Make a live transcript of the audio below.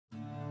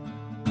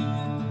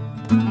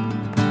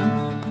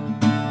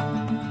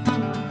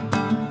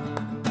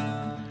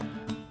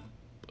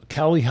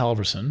Callie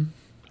Halverson,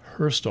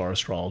 her star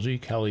astrology.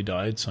 Callie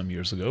died some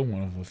years ago,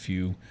 one of a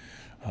few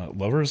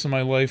lovers in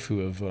my life who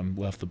have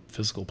left the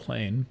physical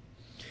plane.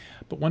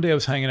 But one day I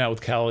was hanging out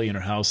with Callie in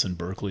her house in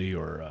Berkeley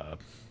or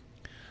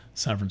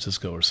San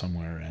Francisco or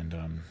somewhere,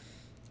 and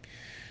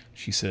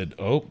she said,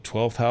 "Oh,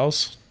 12th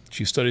house."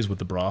 She studies with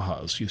the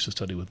Brahas. She used to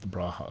study with the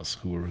Brahas,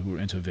 who were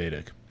into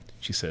Vedic.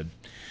 She said,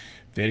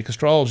 "Vedic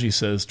astrology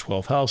says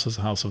 12th house is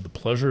the house of the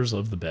pleasures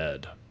of the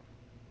bed."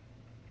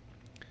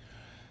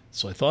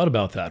 So I thought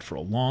about that for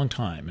a long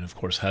time, and of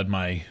course had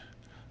my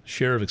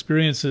share of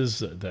experiences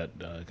that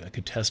I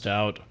could test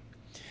out.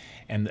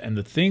 And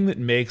the thing that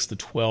makes the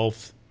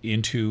 12th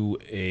into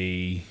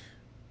the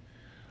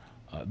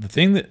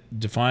thing that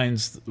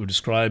defines or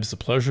describes the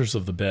pleasures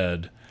of the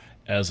bed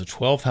as a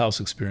 12th house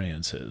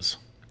experience is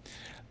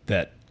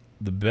that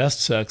the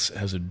best sex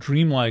has a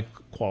dreamlike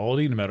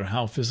quality, no matter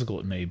how physical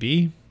it may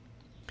be,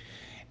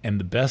 and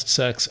the best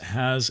sex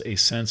has a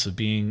sense of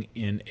being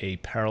in a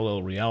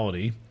parallel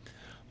reality.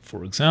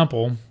 For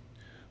example,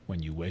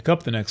 when you wake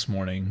up the next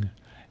morning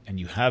and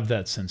you have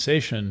that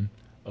sensation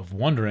of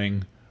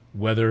wondering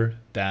whether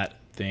that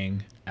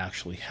thing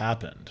actually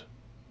happened.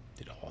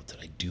 Did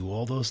I do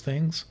all those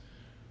things?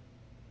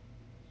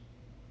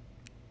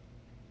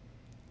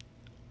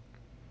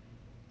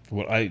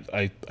 What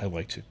I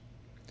like to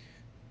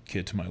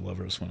kid to my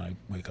lovers when I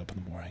wake up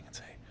in the morning and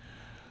say,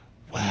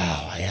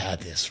 "Wow, I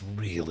had this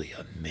really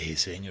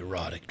amazing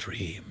erotic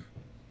dream,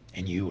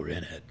 and you were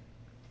in it."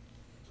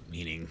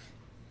 Meaning,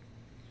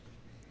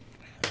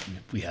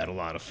 we had a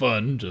lot of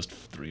fun just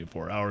 3 or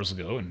 4 hours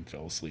ago and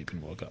fell asleep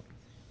and woke up.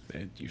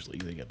 Usually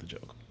they get the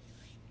joke.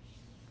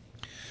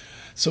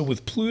 So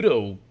with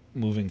Pluto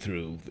moving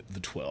through the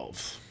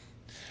 12th,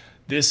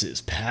 this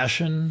is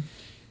passion.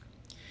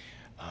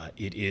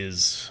 It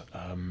is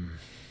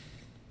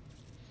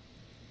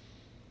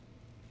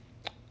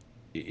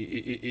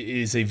it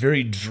is a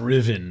very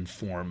driven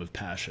form of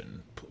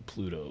passion.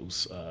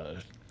 Pluto's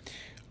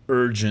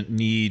urgent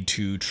need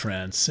to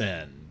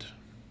transcend,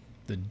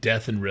 the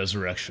death and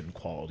resurrection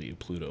quality of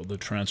Pluto, the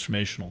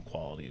transformational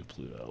quality of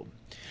Pluto,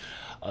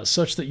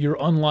 such that you're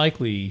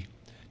unlikely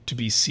to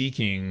be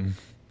seeking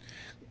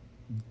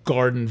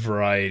garden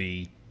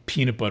variety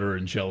peanut butter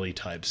and jelly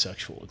type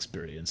sexual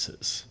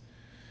experiences.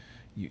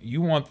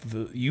 You want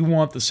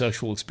the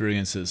sexual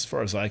experiences, as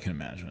far as I can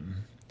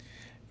imagine,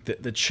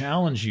 that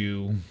challenge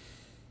you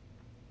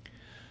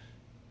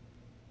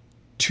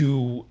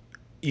to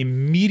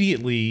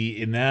immediately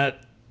in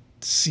that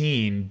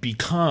scene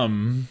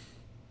become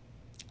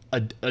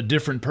a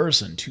different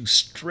person, to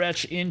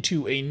stretch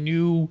into a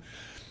new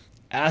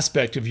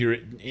aspect of your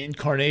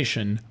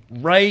incarnation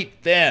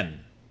right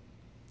then,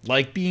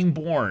 like being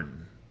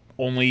born,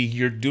 only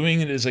you're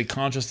doing it as a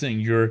conscious thing.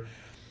 You're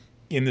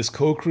in this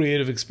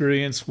co-creative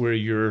experience where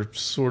you're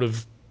sort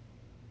of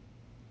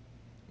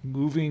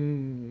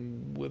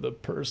moving with a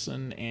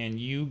person and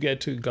you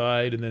get to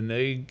guide and then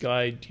they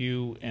guide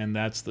you, and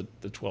that's the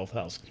 12th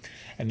house.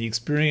 And the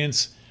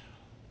experience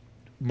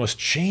must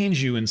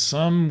change you in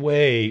some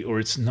way or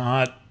it's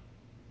not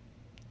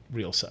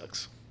real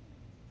sex.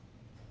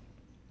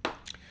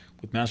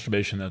 With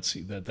masturbation,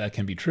 that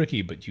can be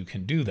tricky, but you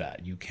can do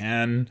that. You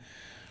can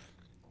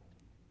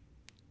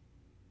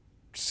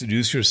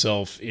seduce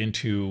yourself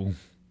into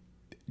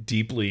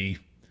deeply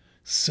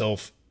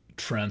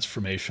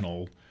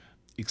self-transformational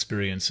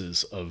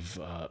experiences of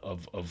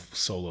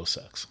solo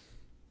sex.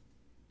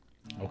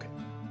 Okay.